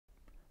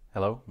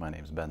Hello, my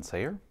name is Ben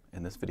Sayer.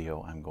 In this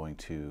video, I'm going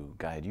to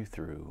guide you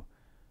through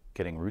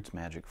getting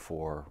RootsMagic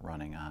 4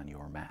 running on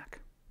your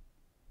Mac.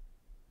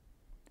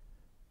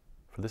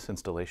 For this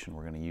installation,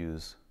 we're going to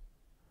use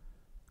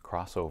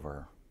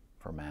Crossover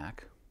for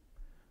Mac,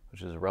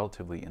 which is a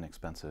relatively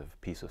inexpensive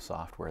piece of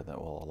software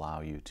that will allow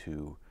you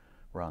to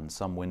run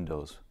some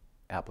Windows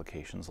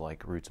applications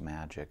like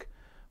RootsMagic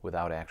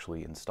without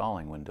actually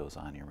installing Windows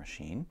on your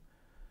machine.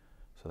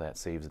 So that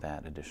saves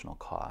that additional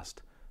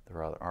cost.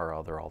 There are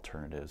other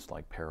alternatives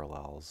like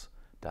Parallels,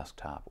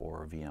 Desktop,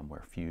 or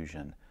VMware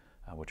Fusion,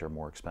 which are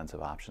more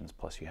expensive options,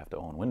 plus you have to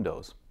own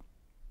Windows.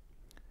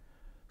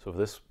 So for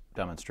this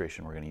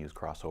demonstration, we're going to use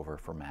Crossover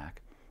for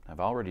Mac.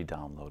 I've already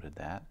downloaded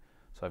that.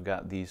 So I've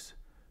got these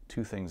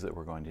two things that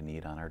we're going to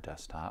need on our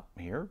desktop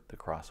here, the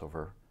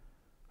Crossover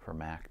for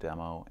Mac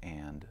demo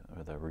and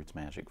the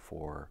RootsMagic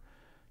 4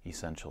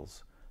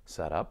 Essentials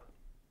setup.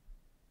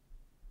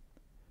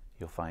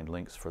 You'll find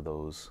links for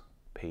those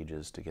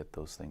pages to get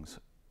those things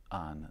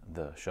on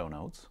the show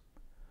notes.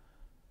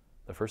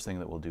 The first thing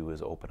that we'll do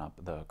is open up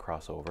the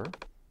Crossover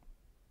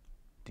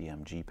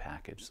DMG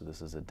package. So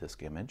this is a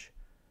disk image.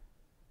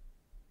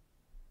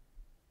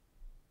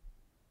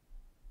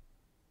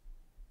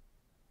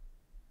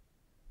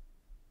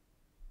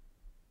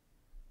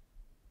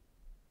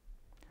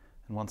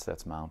 And once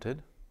that's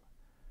mounted,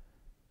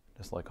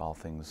 just like all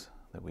things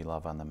that we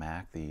love on the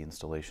Mac, the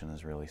installation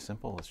is really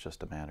simple. It's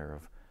just a matter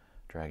of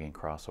dragging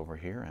Crossover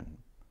here and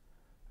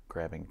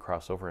grabbing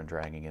Crossover and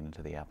dragging it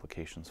into the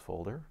Applications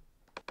folder.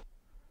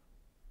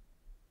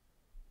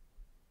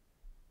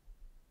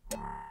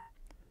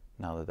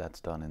 Now that that's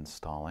done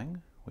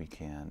installing, we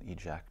can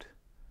eject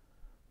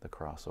the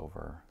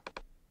Crossover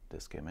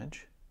disk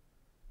image,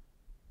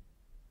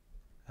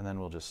 and then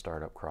we'll just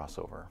start up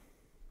Crossover.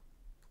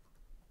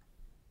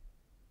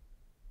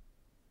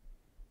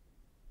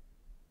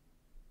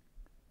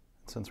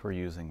 Since we're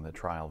using the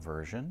trial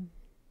version,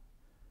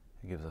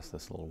 it gives us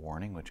this little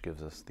warning, which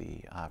gives us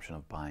the option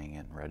of buying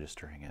it and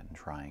registering it and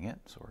trying it.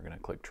 So we're going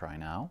to click Try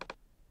Now.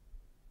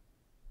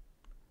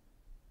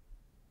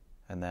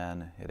 And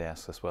then it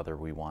asks us whether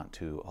we want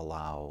to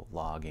allow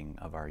logging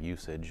of our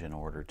usage in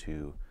order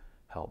to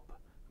help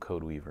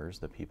code weavers,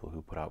 the people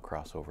who put out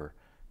Crossover,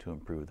 to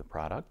improve the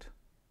product.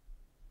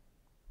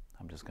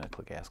 I'm just going to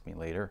click Ask Me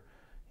Later.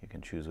 You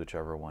can choose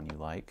whichever one you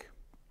like.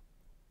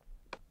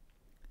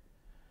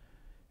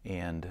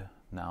 And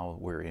now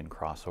we're in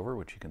Crossover,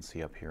 which you can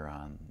see up here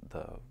on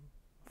the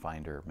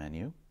Finder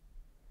menu.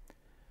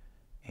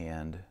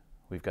 And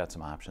we've got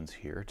some options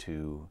here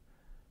to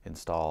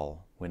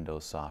install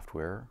Windows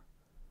software.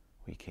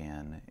 We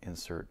can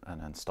insert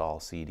an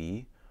install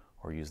CD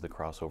or use the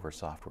Crossover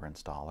software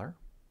installer.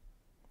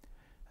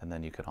 And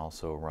then you can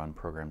also run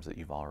programs that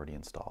you've already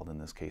installed. In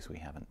this case, we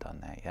haven't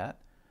done that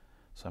yet.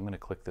 So I'm going to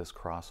click this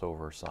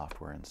Crossover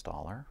software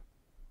installer.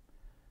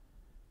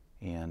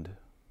 And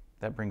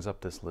that brings up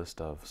this list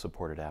of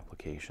supported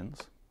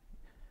applications,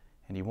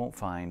 and you won't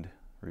find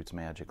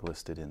RootsMagic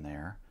listed in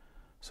there,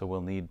 so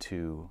we'll need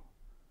to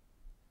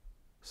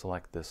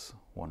select this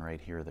one right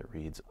here that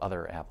reads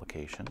Other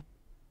Application.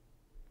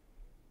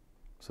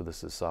 So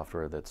this is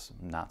software that's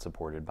not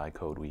supported by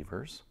code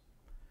weavers,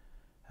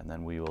 and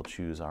then we will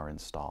choose our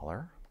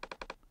installer,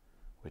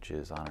 which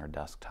is on our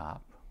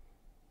desktop.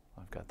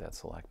 I've got that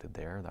selected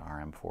there, the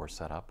RM4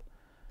 setup.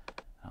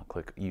 I'll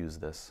click Use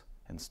this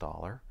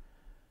installer.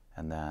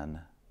 And then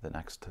the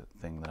next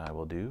thing that I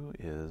will do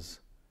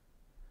is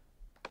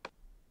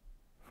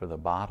for the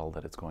bottle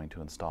that it's going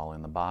to install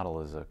in. The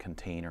bottle is a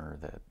container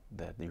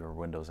that your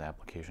Windows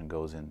application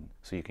goes in,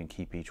 so you can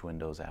keep each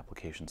Windows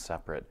application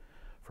separate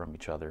from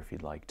each other if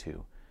you'd like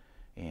to.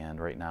 And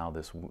right now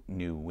this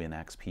new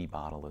WinXP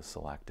bottle is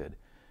selected,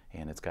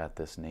 and it's got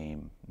this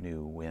name,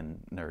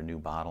 new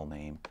bottle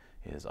name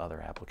is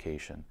Other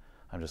Application.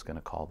 I'm just going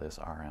to call this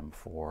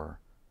RM4.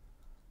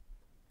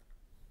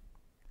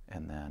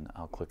 And then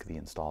I'll click the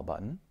Install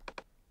button.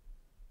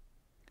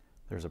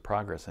 There's a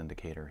progress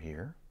indicator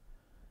here,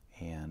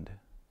 and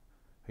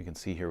we can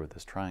see here with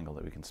this triangle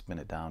that we can spin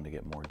it down to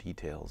get more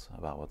details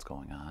about what's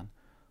going on.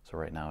 So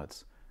right now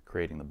it's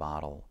creating the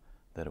bottle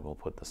that it will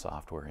put the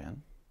software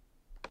in.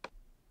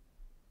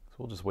 So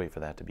we'll just wait for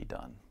that to be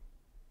done.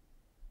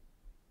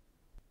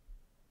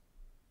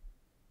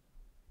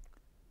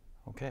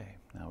 Okay,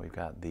 now we've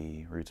got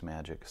the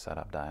RootsMagic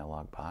setup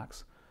dialog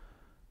box.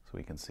 So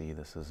we can see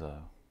this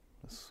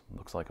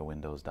looks like a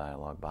Windows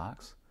dialog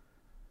box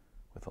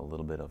with a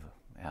little bit of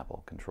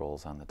Apple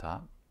controls on the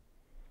top.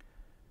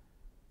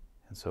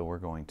 And so we're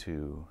going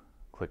to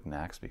click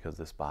Next because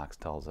this box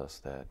tells us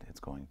that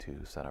it's going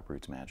to set up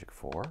RootsMagic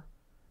 4.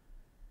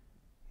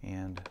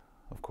 And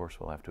of course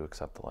we'll have to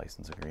accept the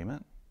license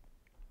agreement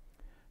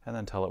and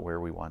then tell it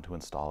where we want to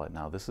install it.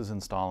 Now this is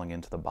installing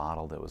into the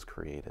bottle that was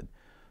created.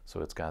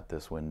 So it's got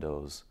this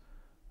Windows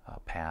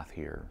path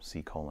here,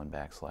 C:\program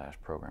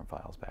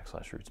files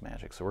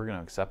 /RootsMagic. So we're going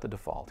to accept the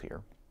default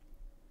here.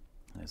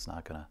 It's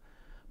not going to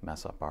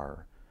mess up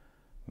our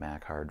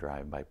Mac hard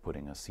drive by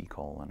putting a C: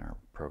 or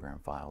program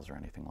files or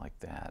anything like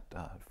that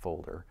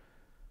folder.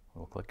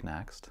 We'll click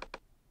Next.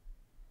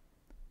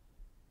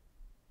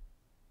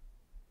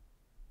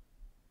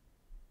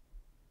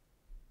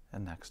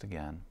 and next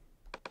again.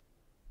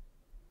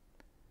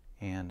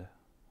 And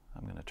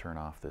I'm going to turn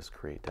off this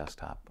Create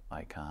Desktop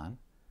icon,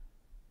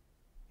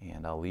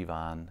 and I'll leave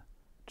on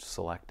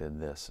selected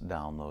this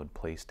Download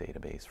Place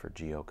Database for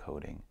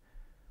geocoding.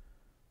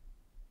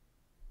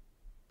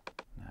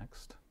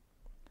 Next,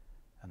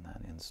 and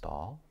then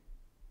Install.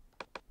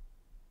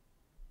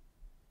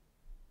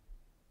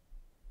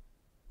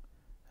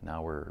 And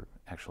now we're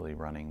actually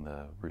running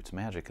the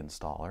RootsMagic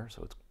installer,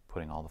 so it's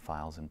putting all the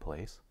files in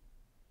place.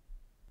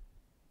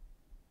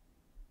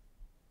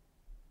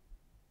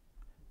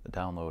 The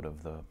download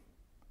of the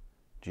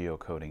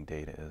geocoding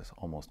data is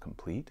almost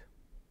complete.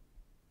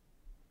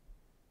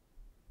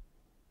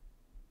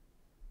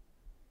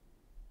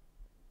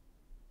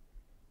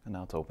 And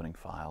now it's opening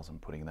files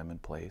and putting them in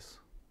place.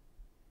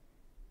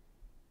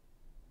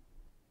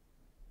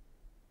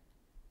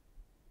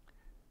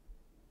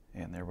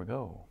 And there we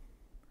go.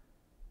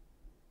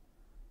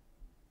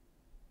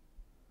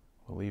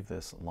 We'll leave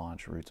this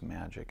Launch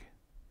RootsMagic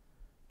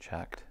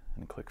checked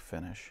and click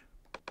Finish.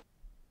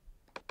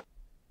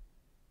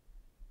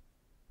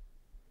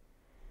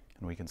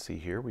 And we can see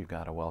here we've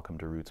got a Welcome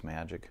to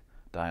RootsMagic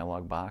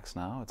dialog box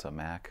now. It's a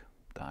Mac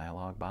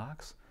dialog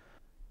box.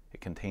 It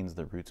contains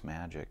the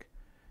RootsMagic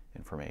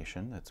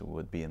information that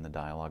would be in the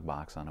dialog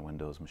box on a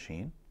Windows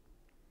machine.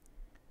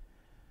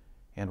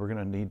 And we're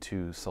going to need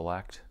to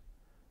select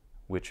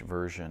which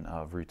version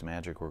of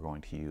RootsMagic we're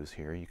going to use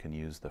here. You can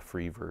use the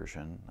free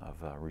version of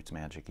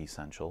RootsMagic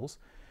Essentials.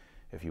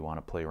 If you want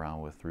to play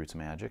around with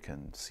RootsMagic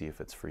and see if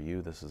it's for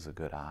you, this is a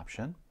good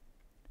option.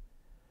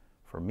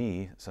 For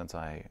me, since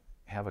I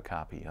have a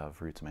copy of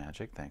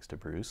RootsMagic, thanks to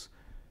Bruce,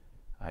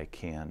 I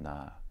can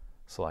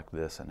select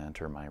this and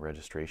enter my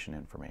registration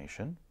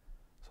information.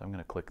 So I'm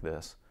going to click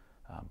this,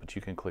 but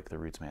you can click the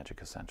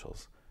RootsMagic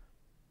Essentials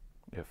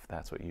if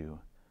that's what you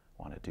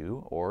want to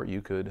do, or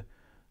you could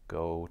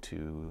go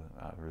to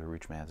the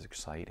RootsMagic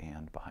site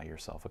and buy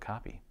yourself a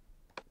copy.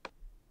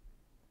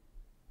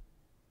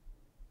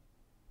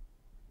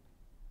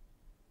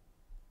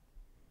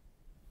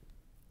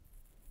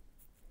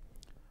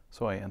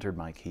 So I entered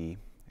my key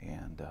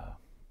and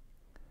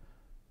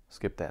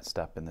skip that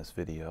step in this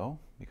video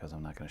because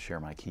I'm not going to share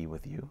my key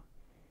with you.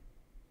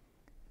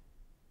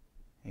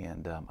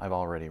 And I've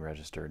already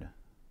registered.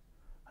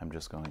 I'm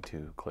just going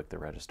to click the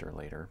Register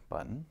Later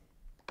button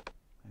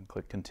and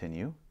click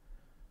Continue.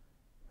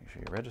 Make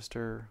sure you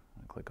register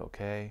and click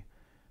OK.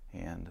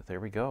 And there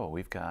we go.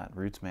 We've got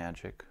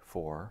RootsMagic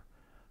 4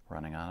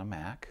 running on a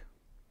Mac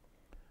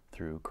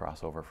through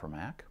Crossover for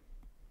Mac.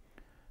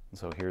 And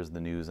so here's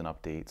the news and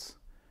updates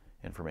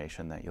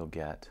information that you'll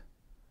get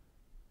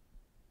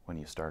when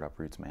you start up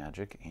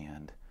RootsMagic.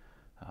 And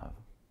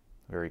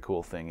very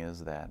cool thing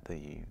is that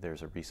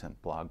there's a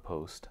recent blog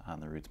post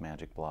on the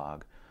RootsMagic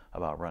blog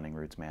about running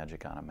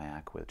RootsMagic on a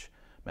Mac, which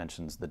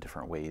mentions the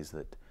different ways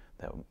that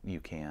you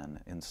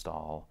can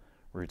install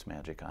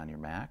RootsMagic on your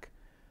Mac.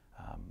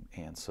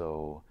 And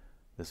so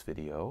this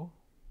video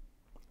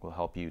will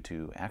help you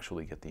to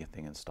actually get the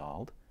thing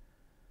installed.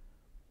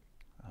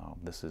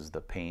 This is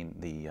the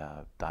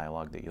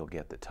dialog that you'll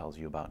get that tells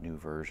you about new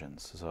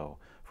versions. So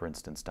for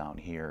instance, down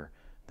here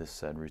this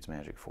said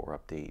RootsMagic 4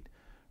 update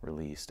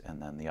released,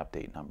 and then the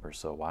update number.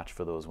 So watch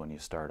for those when you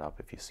start up.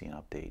 If you see an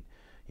update,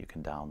 you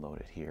can download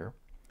it here.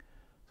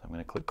 So I'm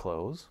going to click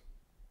Close,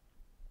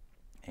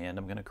 and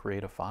I'm going to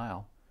create a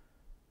file,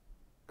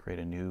 create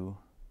a new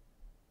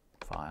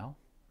file,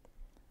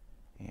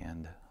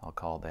 and I'll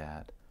call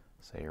that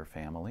Sayer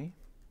Family.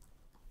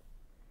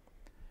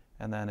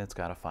 And then it's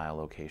got a file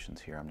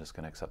locations here. I'm just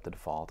going to accept the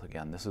default.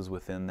 Again, this is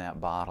within that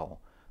bottle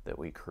that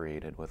we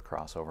created with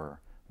Crossover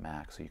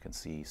Mac, so you can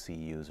see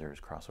users,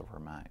 Crossover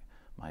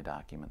my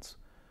documents,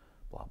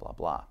 blah, blah,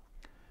 blah.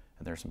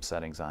 And there's some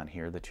settings on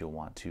here that you'll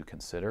want to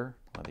consider,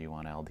 whether you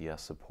want LDS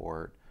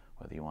support,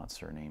 whether you want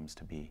surnames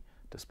to be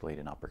displayed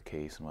in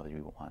uppercase, and whether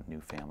you want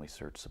new family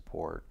search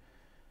support,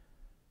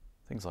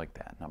 things like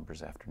that,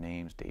 numbers after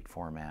names, date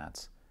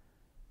formats.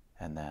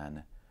 And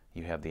then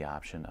you have the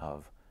option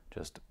of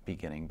just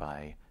beginning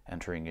by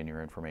entering in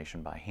your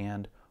information by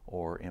hand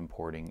or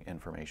importing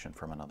information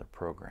from another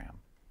program.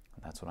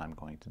 And that's what I'm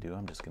going to do.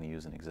 I'm just going to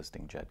use an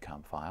existing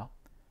GEDCOM file,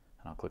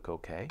 and I'll click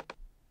OK.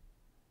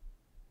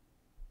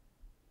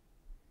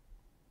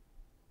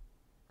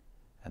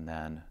 And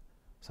then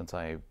since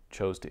I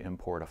chose to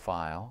import a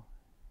file,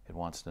 it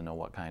wants to know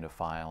what kind of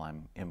file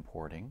I'm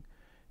importing,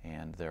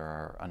 and there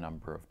are a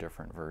number of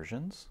different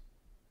versions.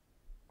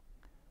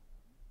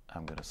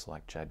 I'm going to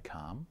select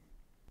GEDCOM.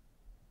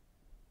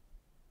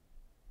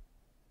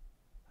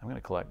 I'm going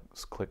to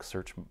click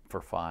Search for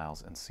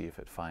Files and see if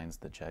it finds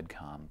the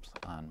GEDCOMs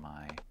on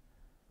my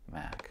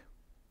Mac.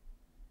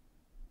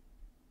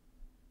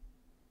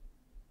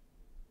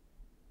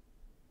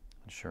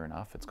 And sure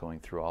enough, it's going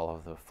through all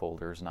of the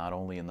folders, not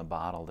only in the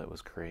bottle that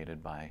was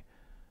created by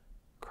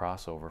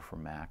Crossover for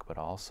Mac, but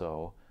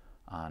also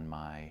on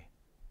my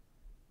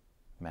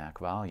Mac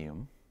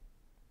volume.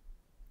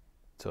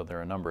 So there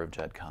are a number of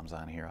GEDCOMs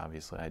on here.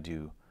 Obviously, I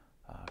do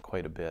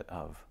quite a bit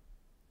of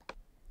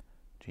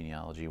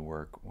genealogy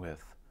work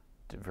with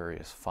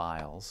various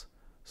files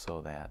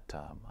so that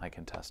I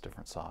can test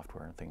different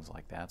software and things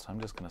like that. So I'm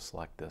just going to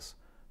select this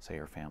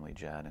Sayer Family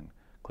Jed and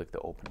click the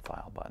Open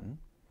File button.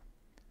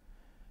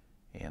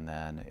 And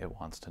then it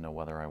wants to know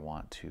whether I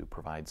want to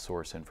provide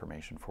source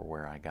information for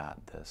where I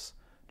got this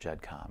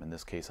JEDCOM. In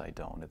this case, I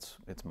don't.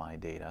 It's my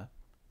data.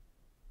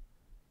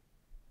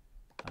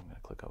 I'm going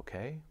to click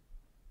OK.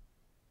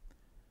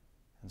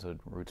 And so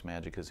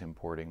RootsMagic is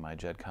importing my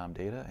JEDCOM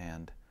data,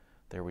 and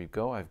there we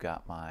go. I've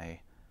got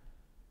my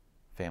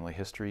family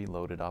history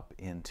loaded up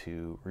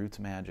into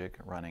RootsMagic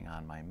running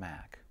on my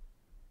Mac.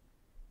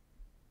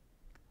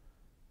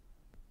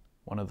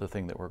 One other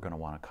thing that we're going to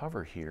want to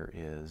cover here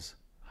is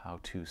how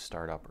to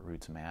start up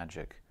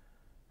RootsMagic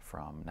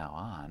from now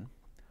on.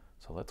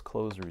 So let's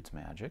close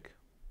RootsMagic,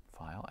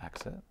 File,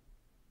 Exit,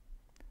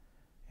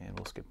 and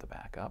we'll skip the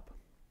backup.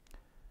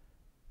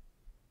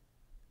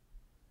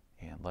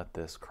 And let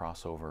this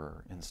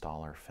crossover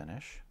installer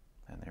finish.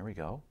 And there we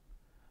go.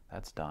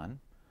 That's done.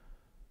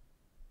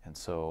 And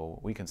so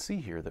we can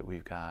see here that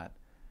we've got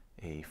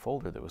a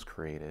folder that was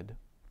created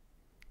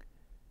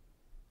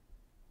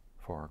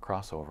for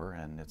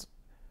crossover, and it's,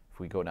 if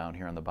we go down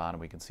here on the bottom,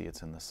 we can see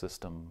it's in the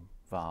System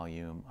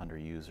volume, under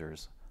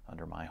Users,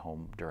 under My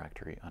Home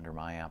Directory, under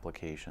My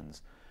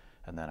Applications,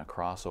 and then a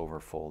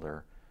crossover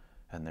folder,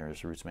 and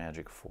there's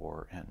RootsMagic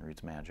 4 and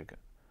RootsMagic.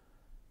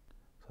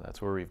 So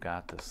that's where we've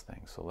got this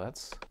thing. So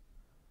let's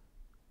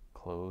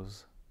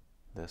close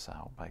this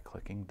out by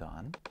clicking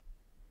Done.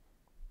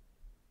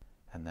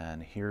 And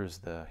then here's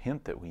the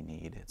hint that we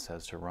need. It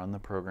says to run the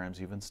programs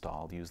you've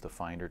installed, use the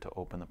Finder to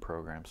open the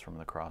programs from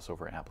the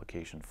crossover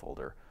application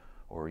folder,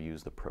 or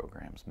use the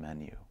Programs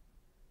menu.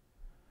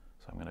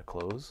 So I'm going to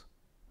close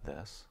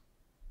this.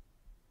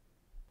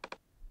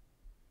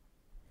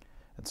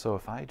 And so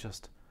if I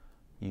just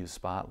use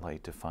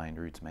Spotlight to find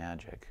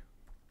RootsMagic,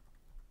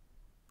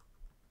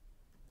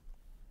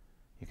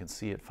 you can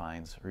see it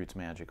finds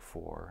RootsMagic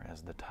 4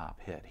 as the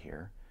top hit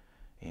here.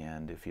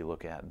 And if you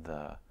look at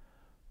the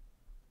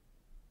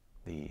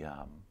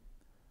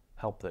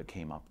help that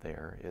came up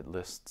there, it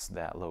lists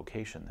that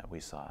location that we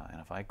saw.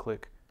 And if I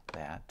click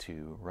that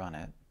to run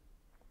it,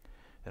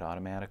 it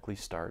automatically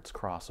starts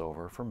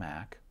crossover for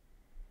Mac,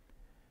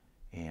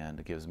 and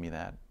it gives me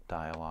that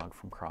dialog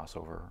from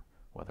crossover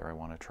whether I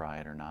want to try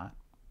it or not.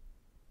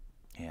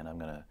 And I'm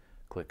going to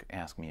click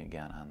Ask Me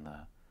again on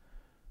the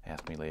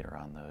Ask Me later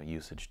on the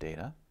usage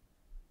data.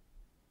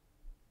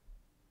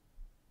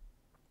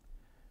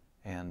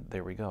 And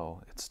there we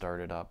go. It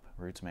started up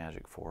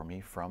RootsMagic for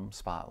me from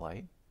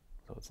Spotlight.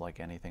 So it's like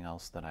anything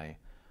else that I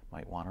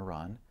might want to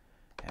run.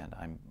 And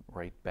I'm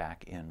right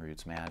back in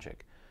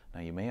RootsMagic. Now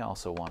you may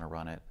also want to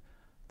run it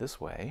this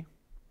way.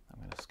 I'm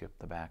going to skip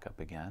the backup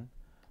again.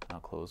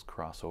 I'll close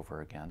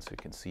crossover again so you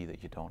can see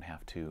that you don't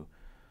have to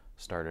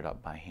start it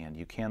up by hand.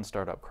 You can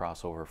start up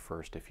crossover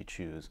first if you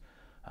choose,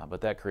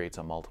 but that creates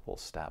a multiple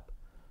step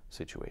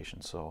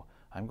situation. So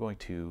I'm going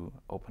to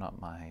open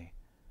up my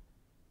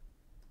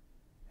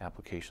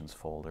Applications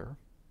folder,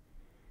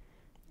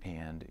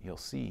 and you'll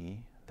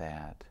see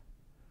that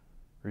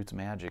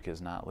RootsMagic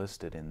is not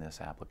listed in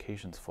this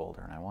Applications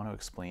folder, and I want to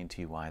explain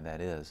to you why that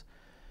is.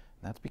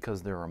 And that's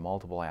because there are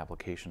multiple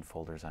application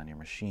folders on your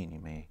machine you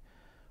may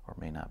or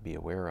may not be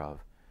aware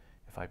of.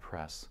 If I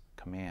press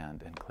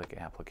Command and click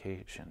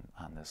Application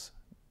on this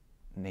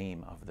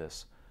name of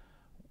this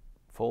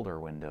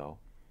folder window,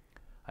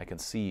 I can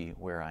see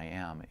where I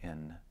am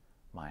in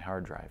my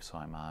hard drive. So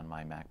I'm on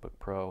my MacBook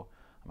Pro,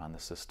 I'm on the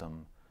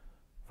System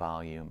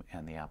volume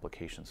and the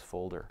Applications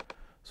folder.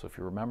 So if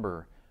you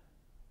remember,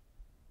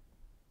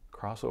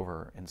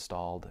 crossover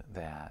installed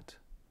that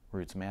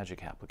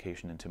RootsMagic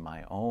application into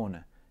my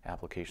own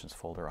Applications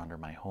folder under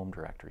my home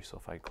directory. So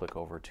if I click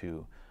over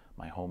to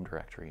my home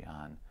directory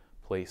on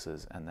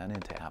Places and then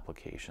into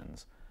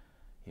Applications,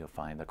 you'll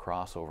find the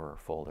crossover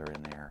folder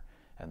in there,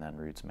 and then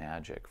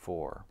RootsMagic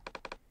 4,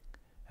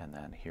 and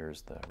then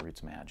here's the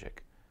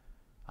RootsMagic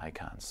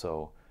icon.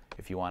 So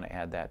if you want to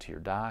add that to your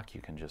dock, you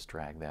can just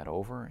drag that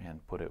over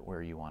and put it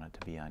where you want it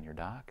to be on your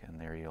dock,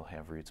 and there you'll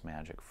have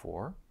RootsMagic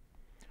 4.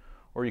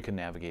 Or you can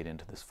navigate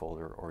into this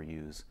folder or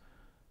use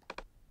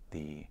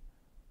the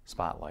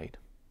Spotlight.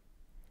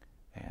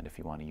 And if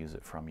you want to use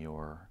it from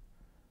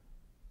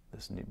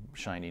this new,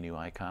 shiny new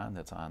icon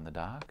that's on the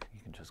dock, you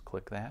can just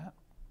click that.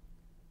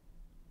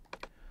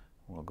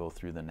 We'll go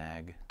through the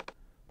nag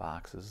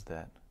boxes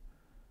that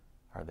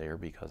are there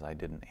because I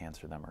didn't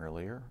answer them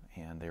earlier,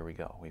 and there we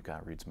go. We've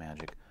got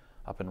RootsMagic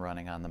up and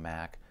running on the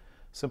Mac.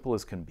 Simple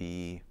as can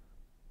be.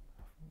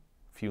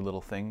 A few little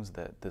things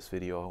that this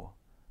video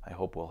I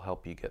hope will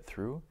help you get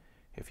through.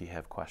 If you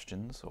have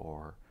questions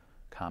or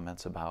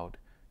comments about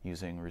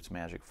using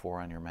RootsMagic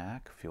 4 on your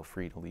Mac, feel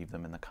free to leave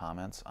them in the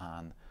comments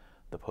on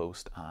the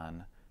post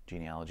on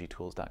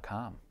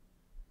genealogytools.com.